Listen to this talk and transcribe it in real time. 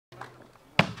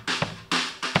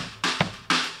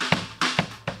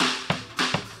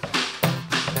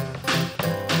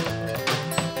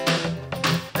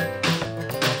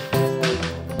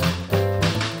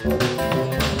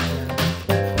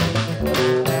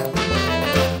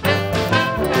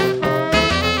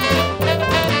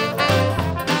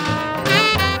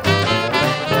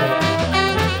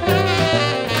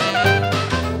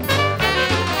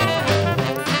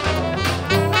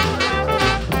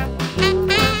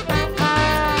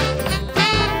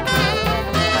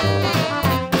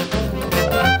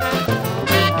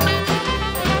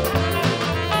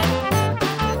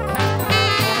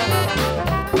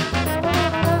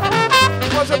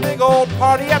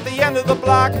party at the end of the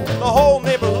block. The whole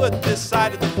neighborhood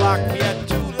decided to flock. We had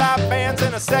 2 live bands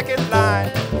and a second line,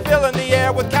 filling the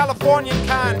air with Californian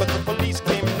kind. But the police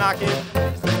came knocking.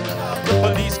 The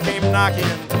police came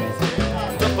knocking.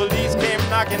 The police came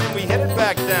knocking, and we headed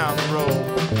back down the road.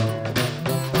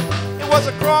 It was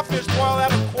a crawfish boil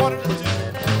at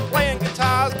 1:45, playing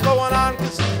guitars, blowing on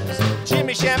kazoos.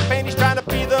 Jimmy Champagne, he's trying to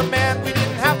be the man. We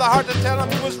didn't have the heart to tell him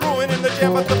he was ruining the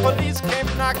jam, but the police came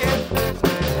knocking.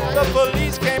 The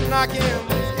police came knocking.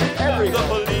 The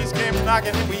police came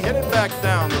knocking, and we headed back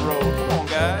down the road. Come on,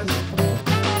 guys.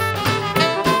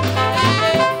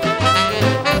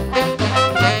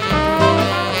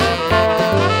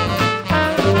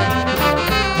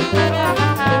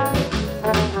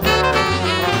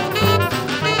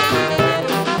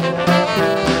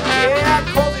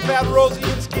 Rosie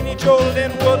and Skinny Joe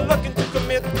Lynn were looking to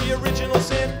commit the original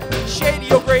sin.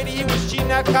 Shady O'Grady, he was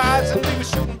cheating at cards, and we were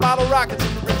shooting bottle rockets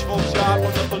in the rich folks' yard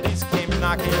when the police came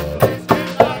knocking.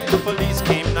 The police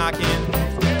came knocking.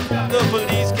 The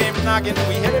police came knocking, and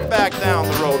we headed back down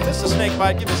the road. This is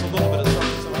Snakebite. Give us a little bit of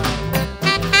something.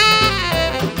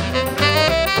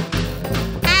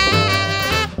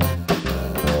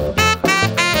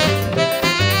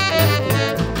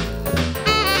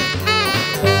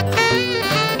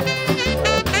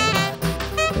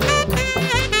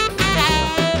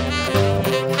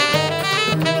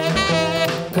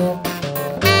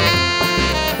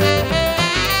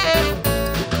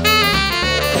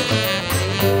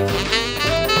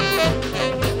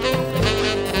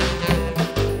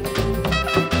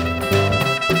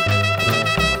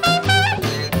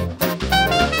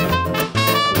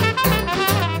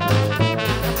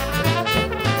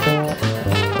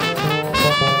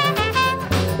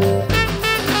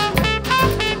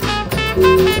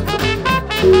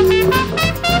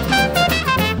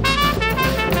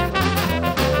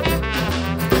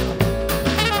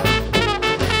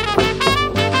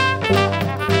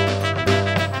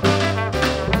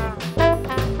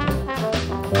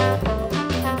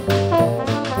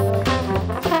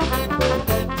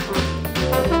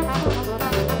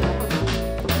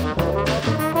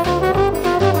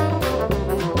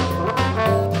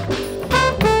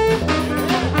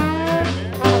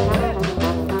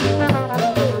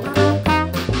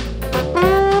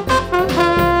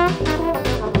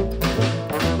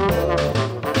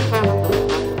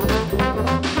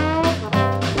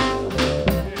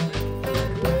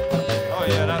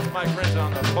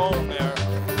 On the phone there.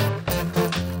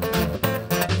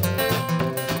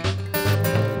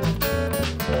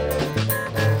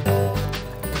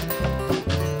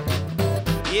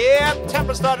 Yeah,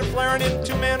 temper started flaring and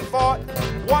 2 men fought.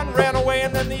 One ran away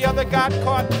and then the other got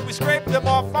caught. We scraped them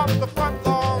off the front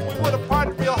lawn. We would have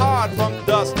parted real hard from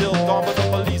dusk till dawn, but the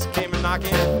police came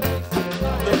knocking.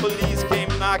 The police came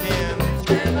knocking.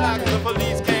 The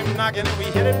police came knocking, and we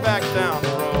headed back down the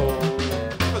road.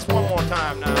 Give us one more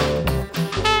time now.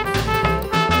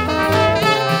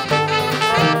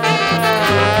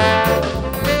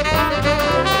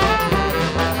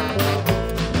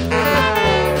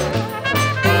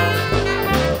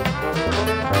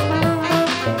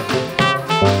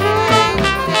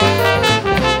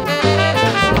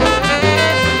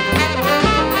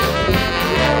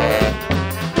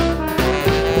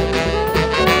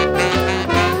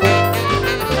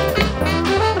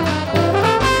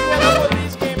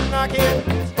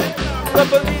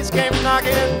 The police came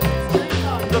knocking.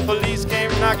 The police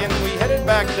came knocking. We headed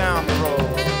back down the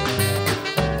road.